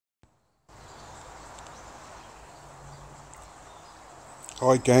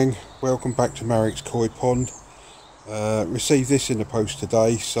Hi gang, welcome back to Marek's Koi Pond. Received this in the post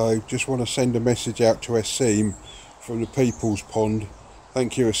today, so just want to send a message out to Asim from the People's Pond.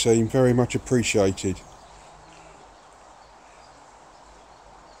 Thank you Asim, very much appreciated.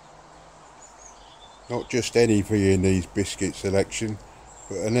 Not just any Viennese biscuit selection,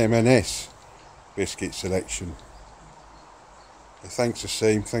 but an M&S biscuit selection. So thanks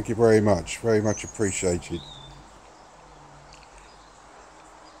Asim, thank you very much appreciated.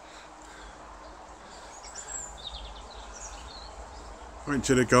 Went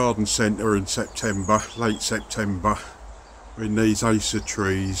to the garden centre in September, late September, when these Acer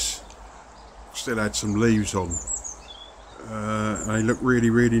trees still had some leaves on. They look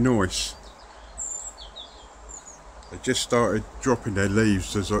really nice. They just started dropping their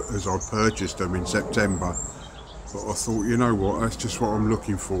leaves as I purchased them in September, but I thought, you know what, that's just what I'm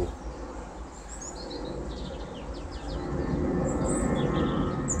looking for.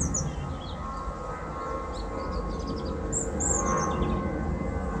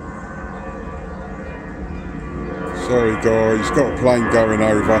 Sorry guys, got a plane going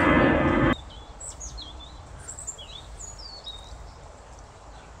over.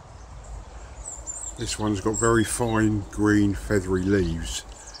 This one's got very fine green feathery leaves,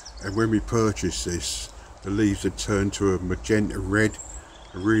 and when we purchased this, the leaves had turned to a magenta red,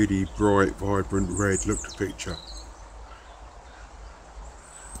 a really bright vibrant red. Look at the picture.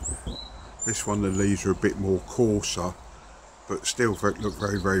 This one the leaves are a bit more coarser, but still look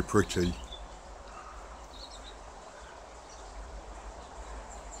very pretty.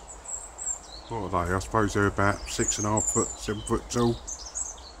 What are they? I suppose they're about 6.5 foot, 7 foot tall.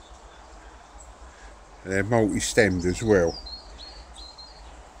 And they're multi-stemmed as well.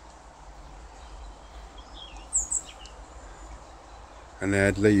 And they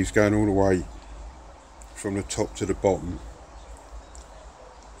had leaves going all the way from the top to the bottom.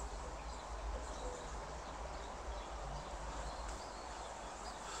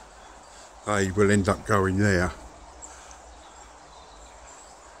 They will end up going there.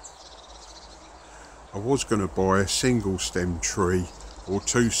 I was going to buy a single stem tree or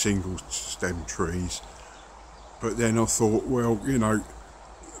 2 single stem trees, but then I thought, well, you know,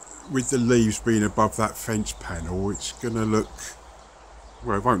 with the leaves being above that fence panel, it's going to look,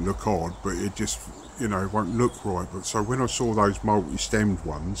 well, it won't look odd, but it just, you know, it won't look right. But so when I saw those multi-stemmed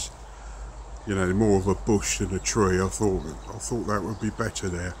ones, you know, more of a bush than a tree, I thought that would be better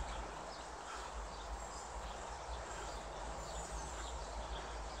there.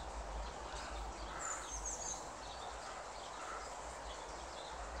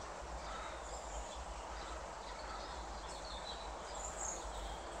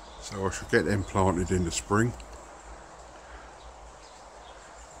 So I should get them planted in the spring.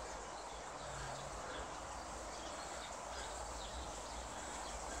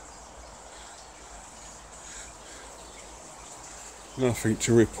 Nothing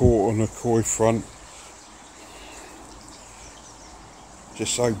to report on the koi front.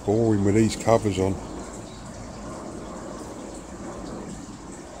 Just so boring with these covers on.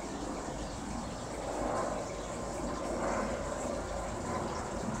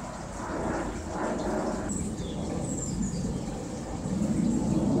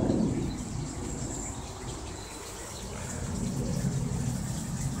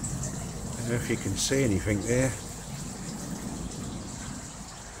 I don't know if you can see anything there.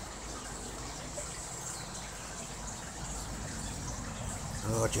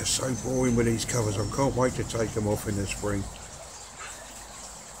 Oh, just so boring with these covers. I can't wait to take them off in the spring.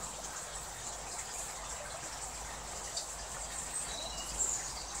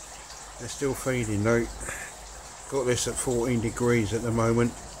 They're still feeding though. Got this at 14 degrees at the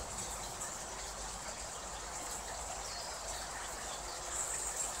moment.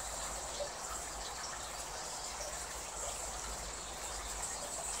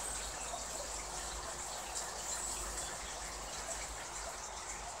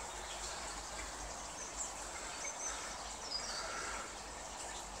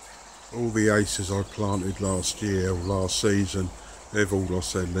 All the acers I planted last year or last season, they've all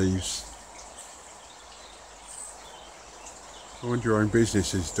lost their leaves. Mind your own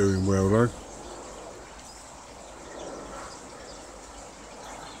business is doing well though.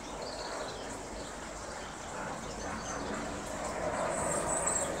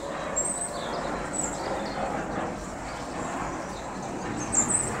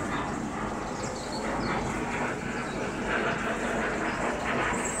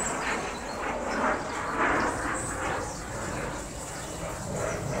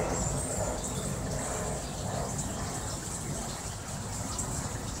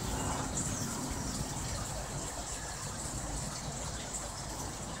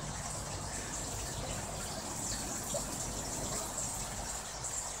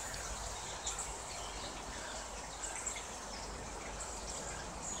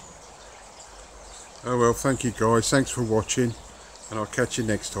 Oh well, thank you guys, thanks for watching, and I'll catch you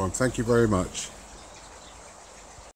next time. Thank you very much.